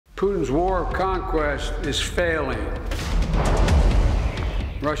Putin's war of conquest is failing.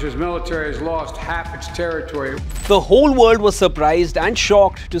 Russia's military has lost half its territory. The whole world was surprised and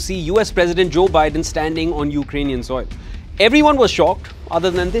shocked to see US President Joe Biden standing on Ukrainian soil. Everyone was shocked other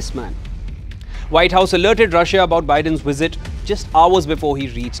than this man. White House alerted Russia about Biden's visit just hours before he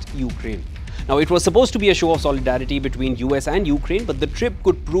reached Ukraine. Now, it was supposed to be a show of solidarity between US and Ukraine, but the trip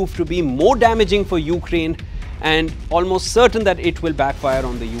could prove to be more damaging for Ukraine and almost certain that it will backfire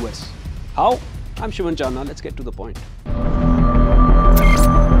on the US. How? I'm Shivan. Let's get to the point.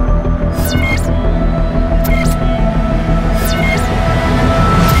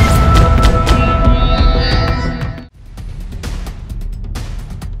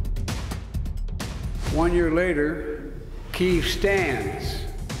 One year later, Kyiv stands,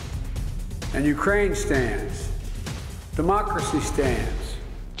 and Ukraine stands. Democracy stands.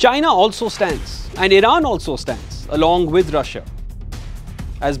 China also stands, and Iran also stands, along with Russia.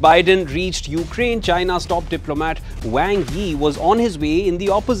 As Biden reached Ukraine, China's top diplomat Wang Yi was on his way in the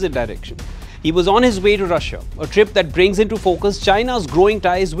opposite direction. He was on his way to Russia, a trip that brings into focus China's growing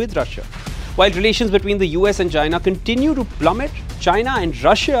ties with Russia. While relations between the US and China continue to plummet, China and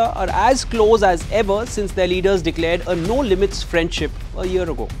Russia are as close as ever since their leaders declared a no-limits friendship a year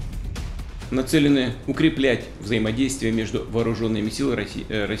ago. Нацелены укреплять взаимодействие между вооруженными силами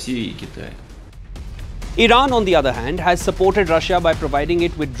России и Китая. Iran, on the other hand, has supported Russia by providing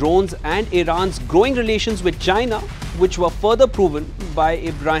it with drones, and Iran's growing relations with China, which were further proven by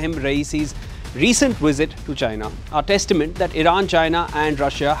Ibrahim Raisi's recent visit to China, are testament that Iran, China and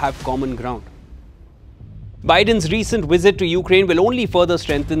Russia have common ground. Biden's recent visit to Ukraine will only further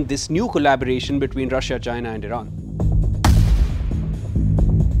strengthen this new collaboration between Russia, China and Iran.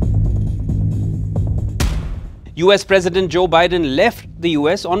 US President Joe Biden left the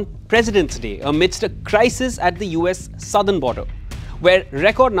US on President's Day amidst a crisis at the US southern border, where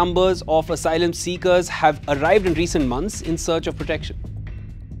record numbers of asylum seekers have arrived in recent months in search of protection.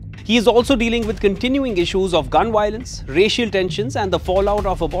 He is also dealing with continuing issues of gun violence, racial tensions and the fallout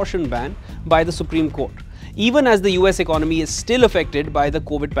of abortion ban by the Supreme Court, even as the US economy is still affected by the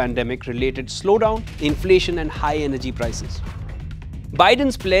COVID pandemic-related slowdown, inflation and high energy prices.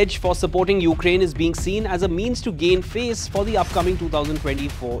 Biden's pledge for supporting Ukraine is being seen as a means to gain face for the upcoming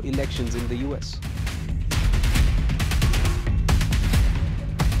 2024 elections in the US.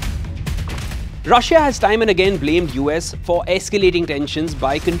 Russia has time and again blamed US for escalating tensions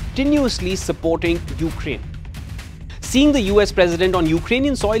by continuously supporting Ukraine. Seeing the US president on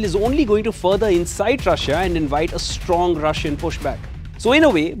Ukrainian soil is only going to further incite Russia and invite a strong Russian pushback. So in a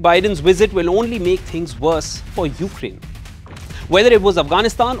way, Biden's visit will only make things worse for Ukraine. Whether it was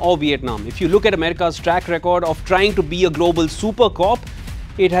Afghanistan or Vietnam, if you look at America's track record of trying to be a global super cop,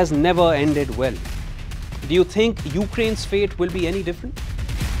 it has never ended well. Do you think Ukraine's fate will be any different?